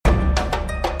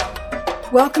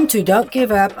Welcome to Don't Give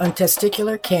Up on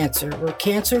Testicular Cancer, where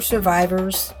cancer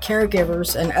survivors,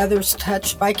 caregivers, and others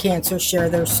touched by cancer share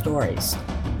their stories.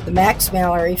 The Max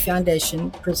Mallory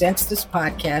Foundation presents this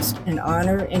podcast in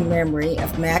honor and memory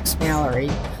of Max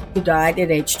Mallory, who died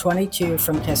at age 22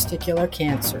 from testicular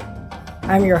cancer.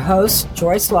 I'm your host,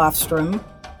 Joyce Lofstrom,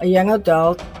 a young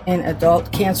adult and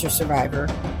adult cancer survivor,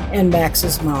 and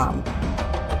Max's mom.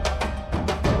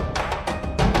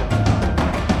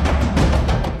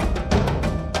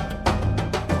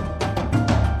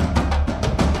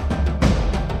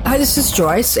 Hi, this is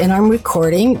Joyce, and I'm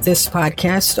recording this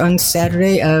podcast on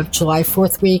Saturday of July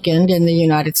 4th weekend in the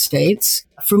United States.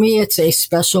 For me, it's a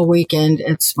special weekend.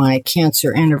 It's my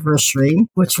cancer anniversary,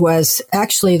 which was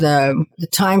actually the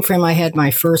time frame I had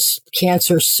my first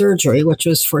cancer surgery, which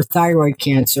was for thyroid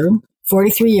cancer,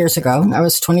 43 years ago. I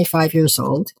was 25 years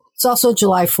old. It's also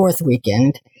July 4th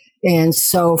weekend. And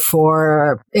so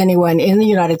for anyone in the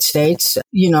United States,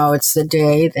 it's the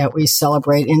day that we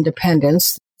celebrate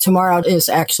independence. Tomorrow is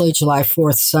actually July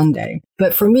 4th, Sunday.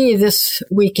 But for me, this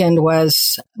weekend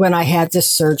was when I had this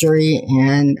surgery,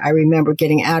 and I remember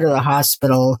getting out of the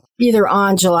hospital either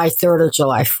on July 3rd or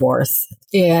July 4th.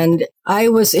 And I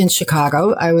was in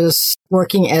Chicago. I was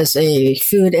working as a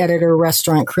food editor,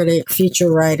 restaurant critic,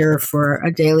 feature writer for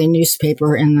a daily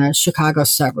newspaper in the Chicago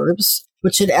suburbs,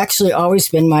 which had actually always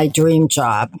been my dream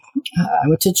job. I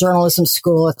went to journalism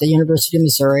school at the University of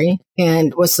Missouri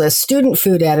and was a student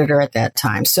food editor at that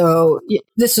time. So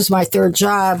this was my third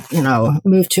job,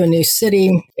 moved to a new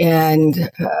city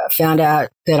and found out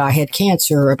that I had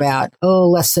cancer about,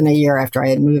 less than a year after I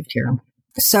had moved here.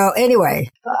 So anyway,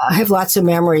 I have lots of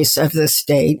memories of this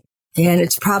date. And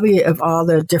it's probably of all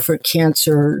the different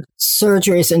cancer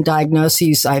surgeries and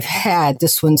diagnoses I've had,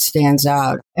 this one stands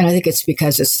out. And I think it's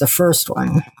because it's the first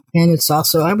one. And it's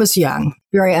also, I was young,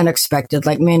 very unexpected,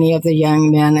 like many of the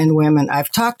young men and women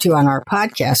I've talked to on our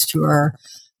podcast who are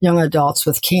young adults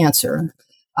with cancer.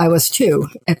 I was too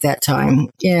at that time.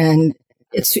 And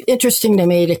it's interesting to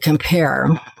me to compare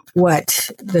what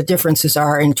the differences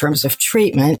are in terms of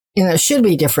treatment. And there should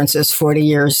be differences 40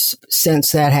 years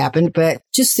since that happened, but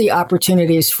just the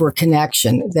opportunities for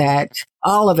connection that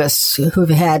all of us who've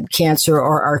had cancer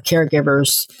or are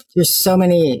caregivers, there's so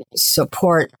many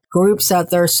support groups out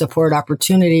there, support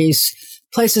opportunities,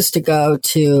 places to go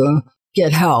to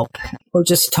get help or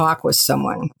just talk with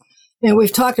someone. And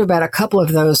we've talked about a couple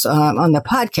of those on the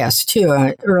podcast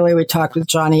too. Earlier we talked with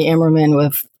Johnny Emmerman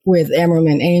with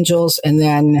Emmerman Angels, and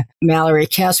then Mallory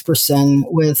Casperson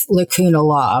with Lacuna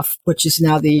Love, which is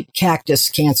now the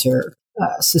Cactus Cancer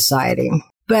Society.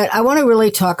 But I want to really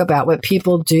talk about what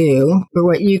people do or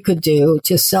what you could do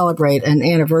to celebrate an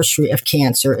anniversary of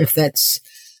cancer, if that's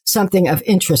something of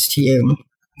interest to you.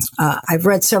 I've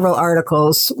read several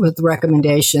articles with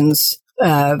recommendations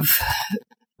of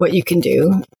what you can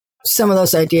do. Some of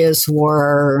those ideas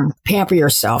were pamper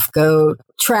yourself, go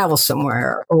travel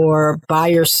somewhere, or buy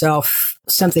yourself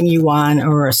something you want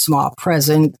or a small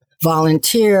present,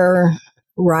 volunteer,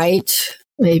 write.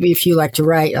 Maybe if you like to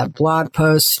write a blog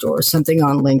post or something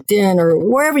on LinkedIn or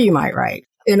wherever you might write.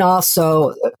 And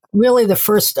also, really the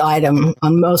first item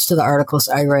on most of the articles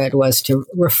I read was to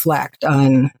reflect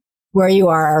on where you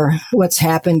are, what's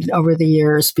happened over the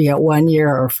years, be it 1 year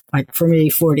or, like for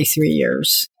me, 43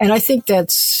 years. And I think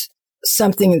that's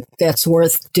something that's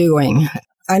worth doing.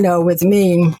 I know with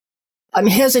me, I'm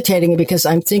hesitating because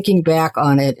I'm thinking back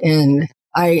on it, and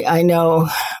I know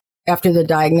after the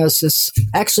diagnosis,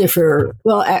 actually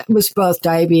it was both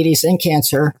diabetes and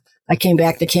cancer. I came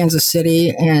back to Kansas City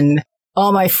and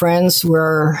all my friends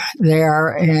were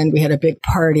there and we had a big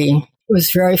party. It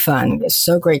was very fun. It was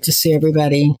so great to see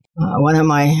everybody. One of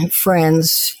my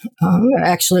friends,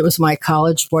 actually it was my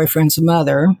college boyfriend's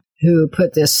mother, who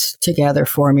put this together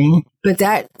for me. But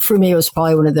that, for me, was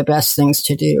probably one of the best things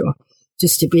to do,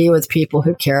 just to be with people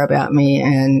who care about me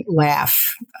and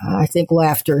laugh. I think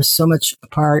laughter is so much a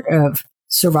part of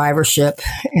survivorship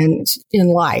and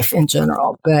in life in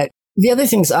general. But the other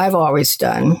things I've always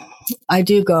done, I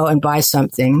do go and buy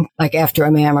something, like after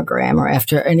a mammogram or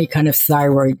after any kind of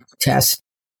thyroid test.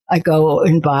 I go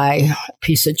and buy a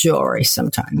piece of jewelry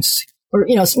sometimes. Or,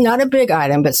 it's not a big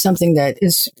item, but something that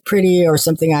is pretty or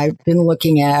something I've been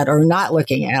looking at or not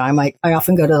looking at. I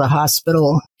often go to the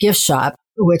hospital gift shop,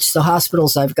 which the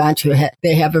hospitals I've gone to,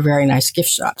 they have a very nice gift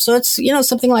shop. So it's,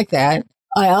 something like that.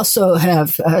 I also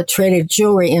have traded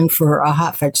jewelry in for a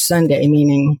hot fudge sundae,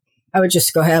 meaning I would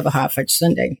just go have a hot fudge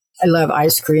sundae. I love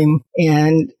ice cream.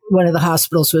 And one of the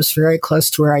hospitals was very close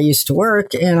to where I used to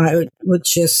work. And I would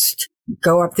just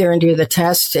go up there and do the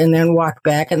test and then walk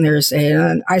back, and there's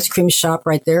an ice cream shop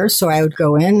right there. So I would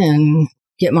go in and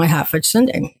get my hot fudge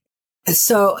sundae.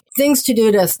 So things to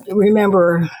do to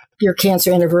remember your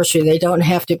cancer anniversary, they don't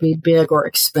have to be big or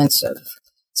expensive.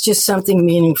 It's just something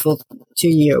meaningful to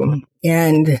you.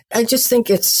 And I just think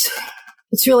it's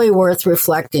really worth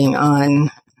reflecting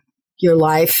on your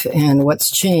life and what's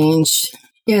changed.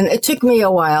 And it took me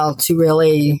a while to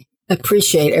really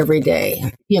appreciate every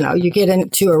day. You get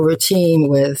into a routine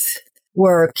with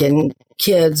work and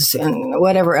kids and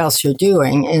whatever else you're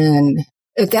doing. And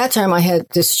at that time I had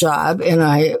this job and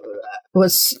I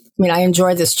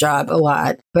enjoyed this job a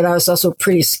lot, but I was also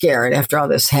pretty scared after all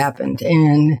this happened.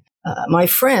 And my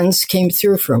friends came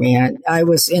through for me. I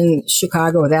was in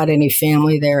Chicago without any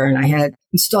family there, and I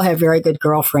still have very good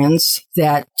girlfriends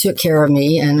that took care of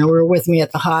me and were with me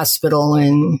at the hospital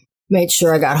and made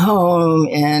sure I got home.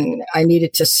 And I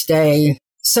needed to stay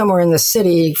somewhere in the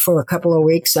city for a couple of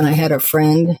weeks. And I had a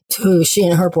friend who she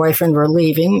and her boyfriend were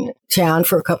leaving town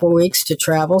for a couple of weeks to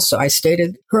travel. So I stayed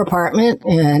at her apartment,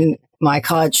 and my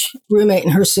college roommate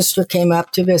and her sister came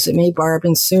up to visit me, Barb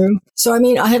and Sue. So,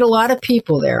 I had a lot of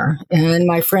people there, and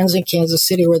my friends in Kansas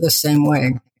City were the same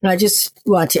way. And I just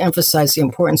want to emphasize the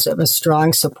importance of a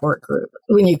strong support group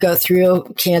when you go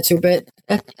through cancer, but,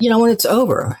 when it's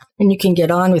over and you can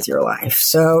get on with your life.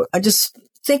 So I just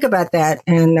think about that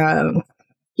and,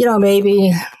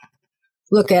 maybe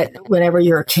look at whenever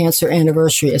your cancer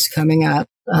anniversary is coming up.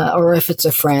 Or if it's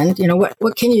a friend,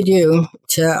 what can you do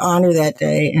to honor that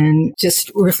day and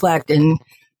just reflect and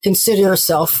consider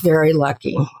yourself very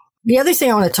lucky. The other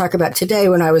thing I want to talk about today,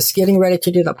 when I was getting ready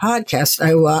to do the podcast,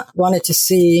 I wanted to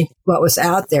see what was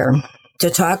out there to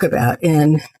talk about.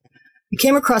 And I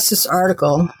came across this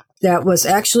article that was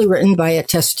actually written by a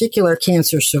testicular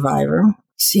cancer survivor.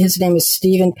 His name is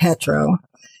Stephen Petro.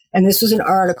 And this was an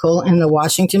article in the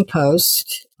Washington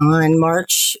Post on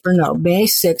May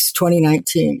 6,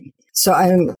 2019. So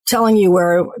I'm telling you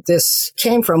where this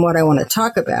came from, what I want to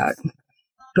talk about.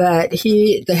 But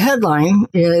the headline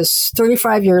is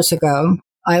 35 years ago,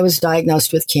 I was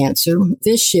diagnosed with cancer.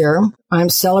 This year, I'm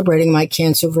celebrating my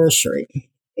cancerversary.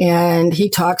 And he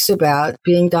talks about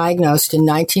being diagnosed in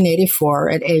 1984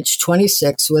 at age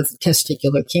 26 with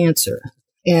testicular cancer.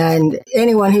 And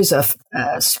anyone who's a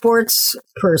sports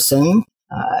person,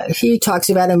 he talks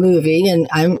about a movie, and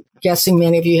I'm guessing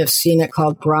many of you have seen it,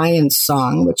 called Brian's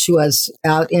Song, which was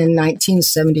out in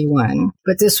 1971.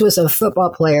 But this was a football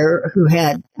player who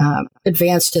had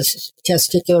advanced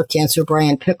testicular cancer,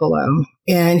 Brian Piccolo,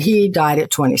 and he died at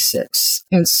 26.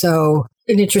 And so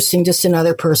just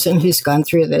another person who's gone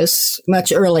through this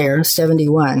much earlier,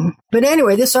 71. But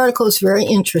anyway, this article is very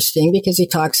interesting because he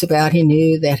talks about he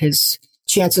knew that his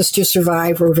chances to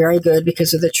survive were very good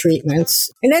because of the treatments.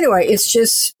 And anyway, it's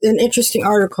just an interesting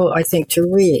article, I think, to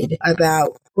read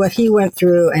about what he went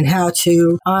through and how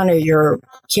to honor your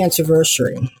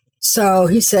cancerversary. So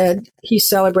he said he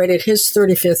celebrated his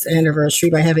 35th anniversary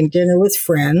by having dinner with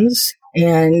friends.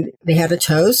 And they had a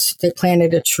toast. They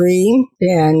planted a tree.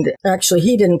 And actually,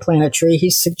 he didn't plant a tree. He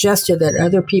suggested that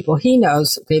other people he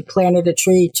knows, they planted a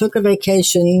tree, took a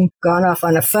vacation, gone off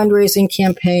on a fundraising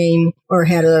campaign, or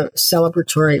had a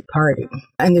celebratory party.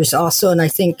 And there's also, and I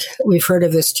think we've heard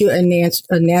of this too, a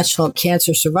National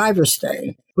Cancer Survivors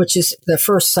Day, which is the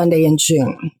first Sunday in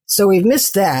June. So we've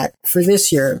missed that for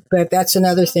this year, but that's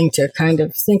another thing to kind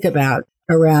of think about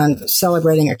around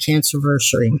celebrating a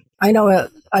cancerversary. I know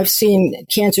I've seen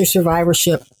cancer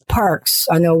survivorship parks.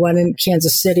 I know one in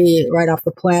Kansas City, right off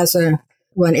the plaza,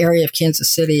 one area of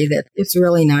Kansas City that it's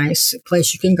really nice, a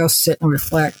place you can go sit and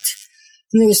reflect.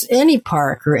 And there's any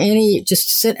park or just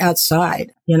sit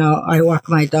outside. I walk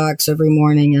my dogs every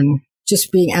morning, and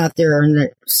just being out there and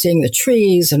seeing the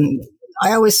trees, and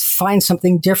I always find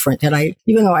something different. And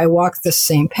even though I walk the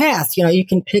same path, you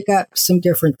can pick up some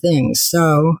different things.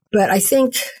 So, but I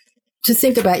think to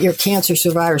think about your Cancer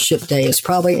Survivorship Day is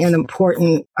probably an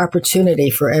important opportunity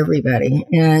for everybody.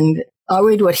 And I'll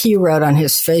read what he wrote on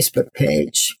his Facebook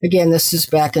page. Again, this is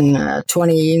back in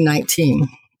 2019.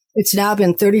 It's now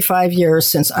been 35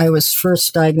 years since I was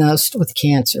first diagnosed with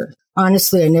cancer.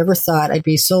 Honestly, I never thought I'd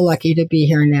be so lucky to be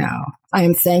here now. I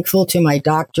am thankful to my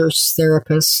doctors,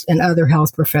 therapists, and other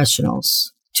health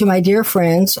professionals, to my dear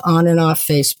friends on and off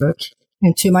Facebook,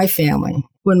 and to my family.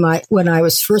 When I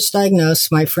was first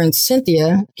diagnosed, my friend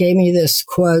Cynthia gave me this,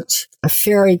 quote, a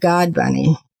fairy god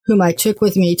bunny, whom I took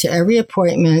with me to every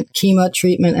appointment, chemo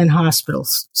treatment, and hospital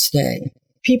stay.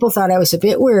 People thought I was a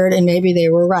bit weird, and maybe they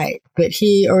were right, but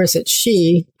he, or is it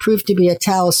she, proved to be a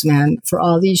talisman for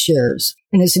all these years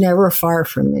and is never far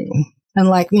from me.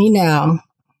 Unlike me now,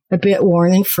 a bit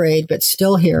worn and frayed, but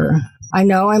still here, I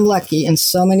know I'm lucky in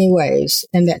so many ways,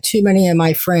 and that too many of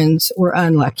my friends were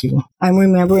unlucky. I'm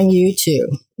remembering you too.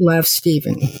 Love,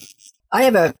 Stephen. I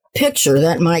have a picture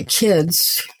that my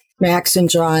kids, Max and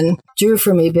John, drew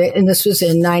for me, and this was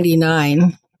in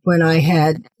 99 when I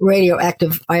had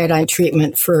radioactive iodine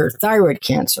treatment for thyroid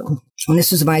cancer. And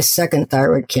this was my second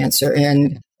thyroid cancer.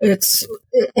 And it's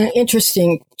an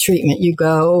interesting treatment. You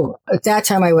go, at that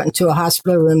time I went into a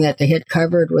hospital room that they had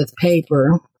covered with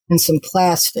paper and some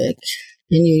plastic.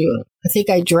 And I think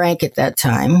I drank at that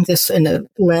time, this in a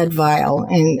lead vial,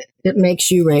 and it makes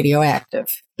you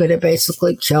radioactive. But it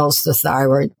basically kills the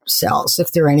thyroid cells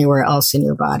if they're anywhere else in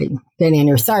your body than in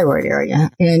your thyroid area.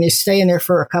 And you stay in there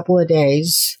for a couple of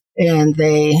days, and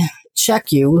they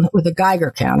check you with a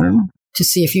Geiger counter to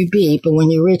see if you beep. And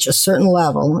when you reach a certain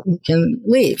level, you can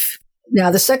leave. Now,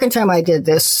 the second time I did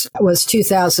this was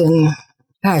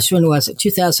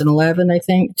 2011, I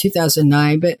think,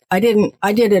 2009. But I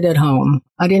did it at home.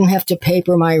 I didn't have to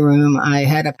paper my room. I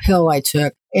had a pill I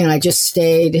took, and I just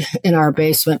stayed in our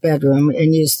basement bedroom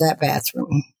and used that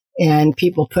bathroom. And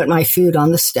people put my food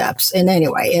on the steps. And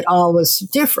anyway, it all was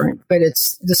different, but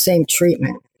it's the same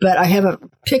treatment. But I have a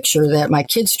picture that my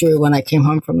kids drew when I came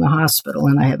home from the hospital,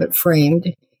 and I have it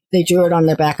framed. They drew it on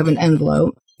the back of an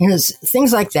envelope. And it's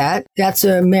things like that. That's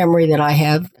a memory that I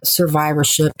have.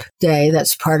 Survivorship Day.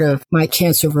 That's part of my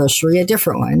cancerversary, a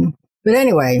different one. But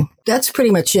anyway, that's pretty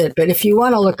much it. But if you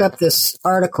want to look up this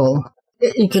article,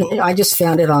 I just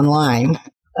found it online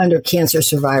under cancer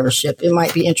survivorship. It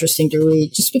might be interesting to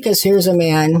read just because here's a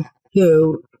man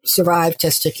who survived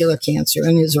testicular cancer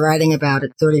and is writing about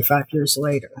it 35 years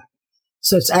later.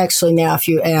 So it's actually now, if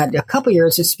you add a couple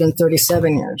years, it's been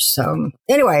 37 years. So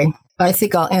anyway, I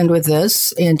think I'll end with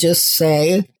this and just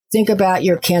say, think about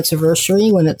your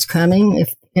cancerversary when it's coming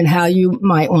and how you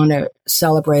might want to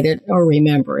celebrate it or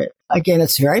remember it. Again,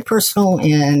 it's very personal,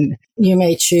 and you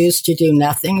may choose to do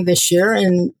nothing this year,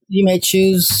 and you may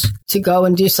choose to go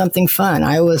and do something fun.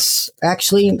 I'll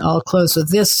close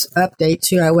with this update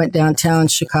too. I went downtown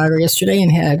Chicago yesterday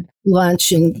and had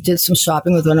lunch and did some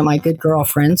shopping with one of my good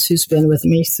girlfriends who's been with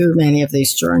me through many of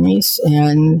these journeys.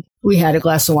 And we had a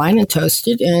glass of wine and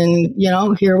toasted, and,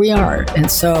 here we are.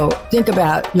 And so think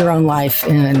about your own life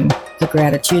and the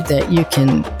gratitude that you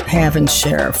can have and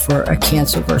share for a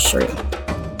cancerversary.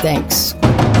 Thanks.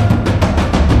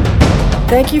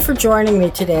 Thank you for joining me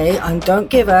today on Don't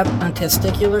Give Up on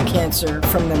Testicular Cancer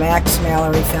from the Max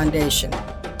Mallory Foundation.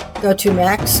 Go to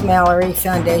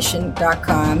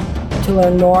maxmalloryfoundation.com to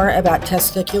learn more about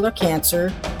testicular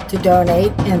cancer, to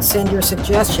donate, and send your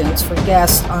suggestions for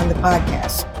guests on the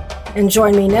podcast. And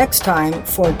join me next time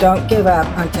for Don't Give Up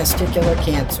on Testicular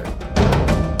Cancer.